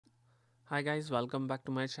Hi guys, welcome back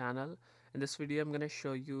to my channel. In this video I'm going to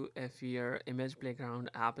show you if your image playground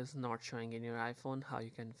app is not showing in your iPhone, how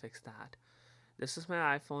you can fix that. This is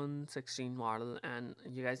my iPhone 16 model and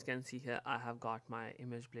you guys can see here I have got my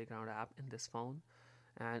image playground app in this phone.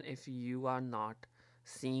 And if you are not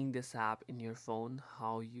seeing this app in your phone,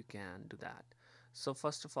 how you can do that. So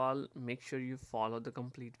first of all, make sure you follow the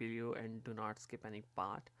complete video and do not skip any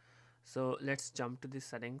part. So let's jump to the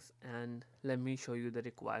settings and let me show you the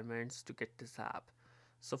requirements to get this app.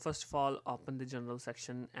 So first of all, open the general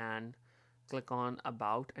section and click on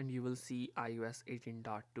about and you will see iOS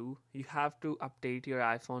 18.2. You have to update your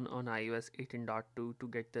iPhone on iOS 18.2 to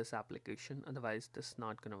get this application, otherwise this is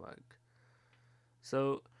not gonna work.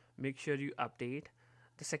 So make sure you update.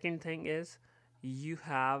 The second thing is you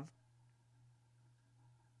have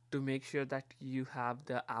to make sure that you have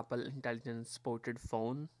the Apple Intelligence supported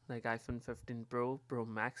phone like iPhone 15 Pro, Pro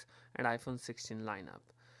Max, and iPhone 16 lineup.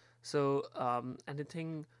 So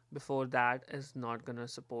anything before that is not gonna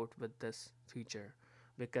support with this feature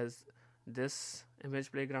because this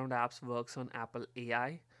image playground apps works on Apple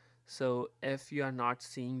AI. So if you are not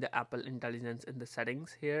seeing the Apple Intelligence in the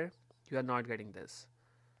settings here, you are not getting this.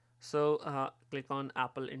 So click on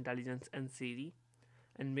Apple Intelligence and Siri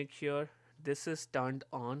and make sure this is turned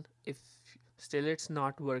on. If still it's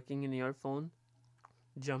not working in your phone,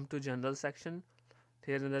 jump to general section.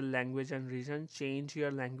 Here in the language and region, change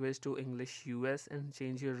your language to English US and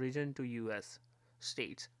change your region to US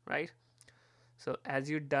states, right? So as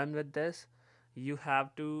you're done with this, you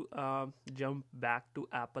have to jump back to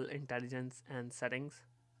Apple Intelligence and settings.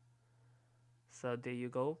 So there you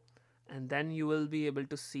go, and then you will be able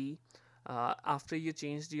to see after you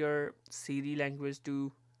changed your Siri language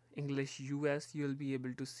to English US, you'll be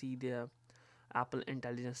able to see the Apple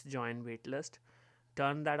Intelligence join waitlist.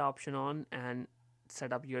 Turn that option on and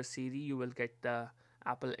set up your Siri. You will get the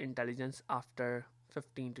Apple Intelligence after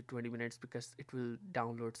 15 to 20 minutes because it will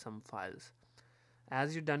download some files.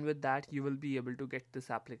 As you're done with that, you will be able to get this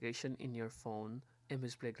application in your phone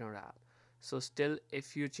image playground app. So still,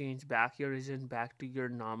 if you change back your region back to your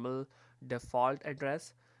normal default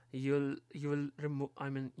address, you will remove,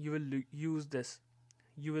 you will use this,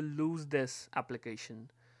 you will lose this application.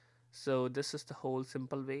 So this is the whole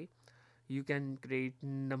simple way. You can create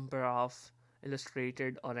number of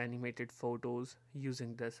illustrated or animated photos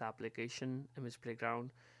using this application image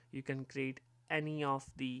playground. You can create any of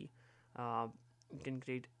the uh, you can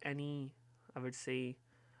create any, I would say,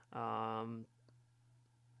 um,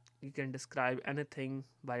 you can describe anything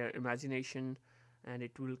by your imagination and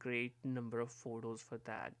it will create number of photos for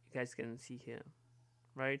that. You guys can see here,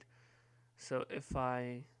 right? So if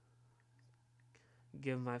I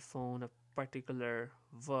give my phone a particular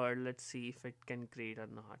word, let's see if it can create or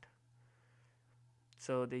not.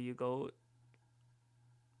 So there you go.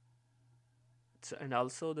 So, and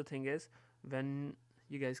also the thing is, when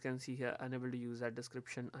you guys can see here, unable to use that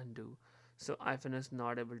description, undo. So iPhone is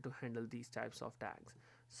not able to handle these types of tags.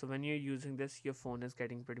 So when you're using this, your phone is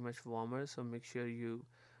getting pretty much warmer, so make sure you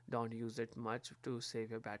don't use it much to save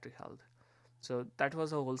your battery health. So that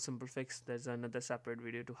was a whole simple fix. There's another separate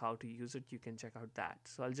video to how to use it, you can check out that.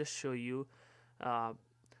 So I'll just show you, uh,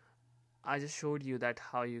 I just showed you that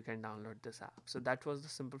how you can download this app. So that was the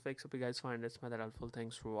simple fix. Hope you guys find this method helpful.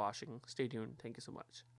 Thanks for watching. Stay tuned. Thank you so much.